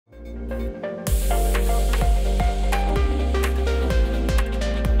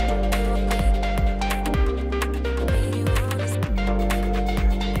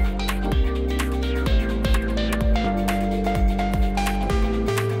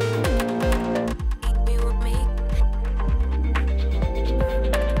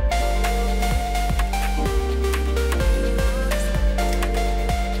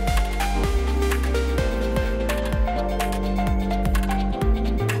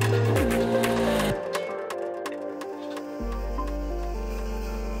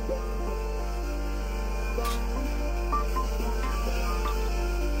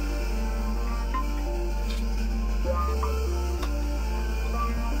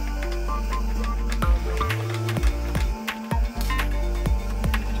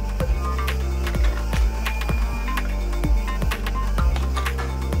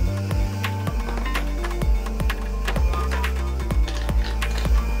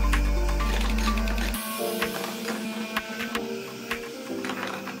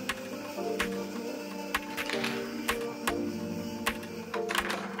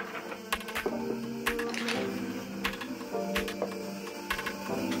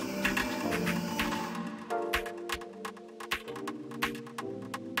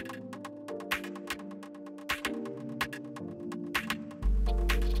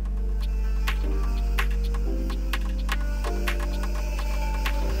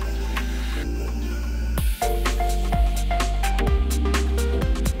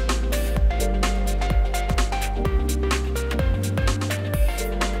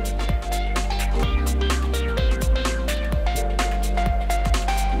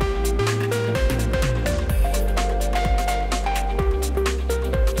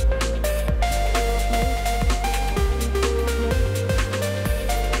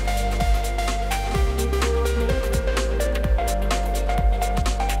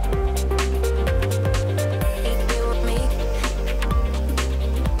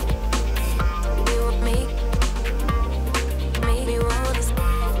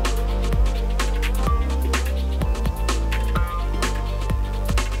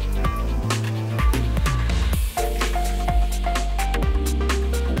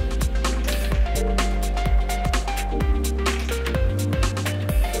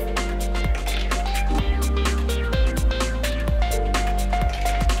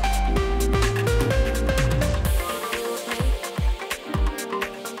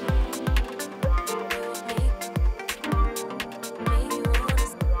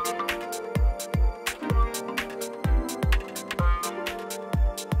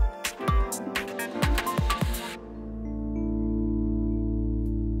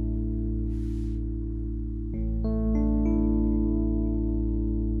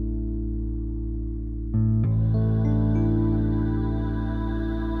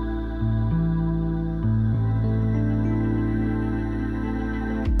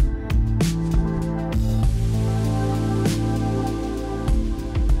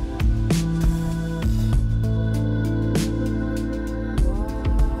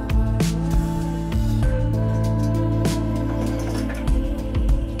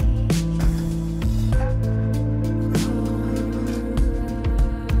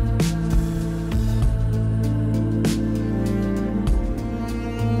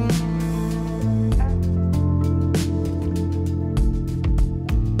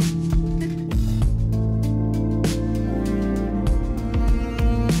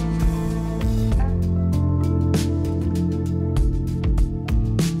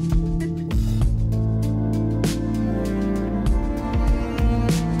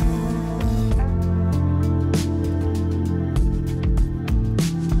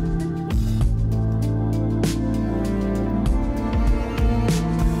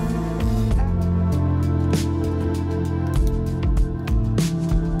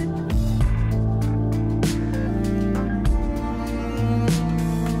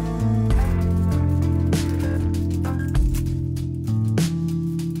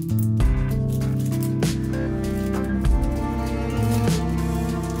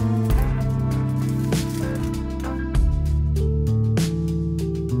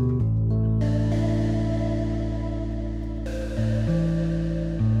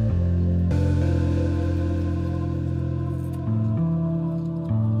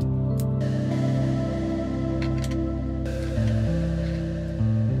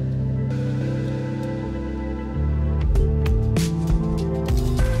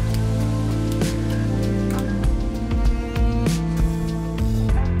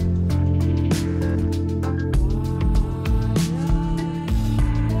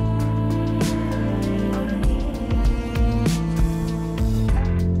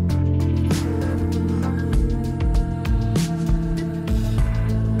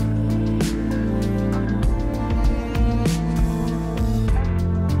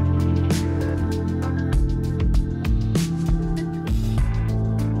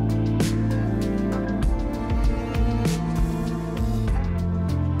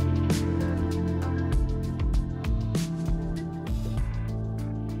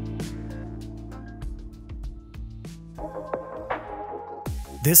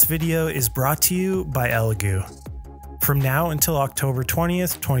This video is brought to you by Elegoo. From now until October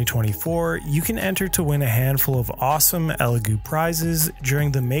 20th, 2024, you can enter to win a handful of awesome Elegoo prizes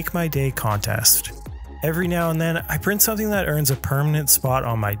during the Make My Day contest. Every now and then, I print something that earns a permanent spot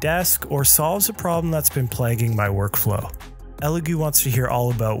on my desk or solves a problem that's been plaguing my workflow. Elegoo wants to hear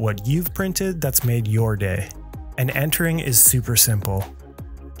all about what you've printed that's made your day. And entering is super simple.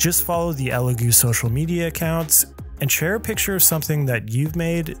 Just follow the Elegoo social media accounts and share a picture of something that you've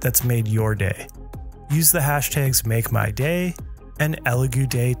made that's made your day. Use the hashtags MakeMyDay and Elegoo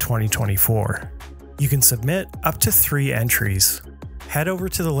Day 2024. You can submit up to 3 entries. Head over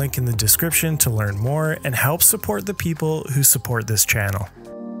to the link in the description to learn more and help support the people who support this channel.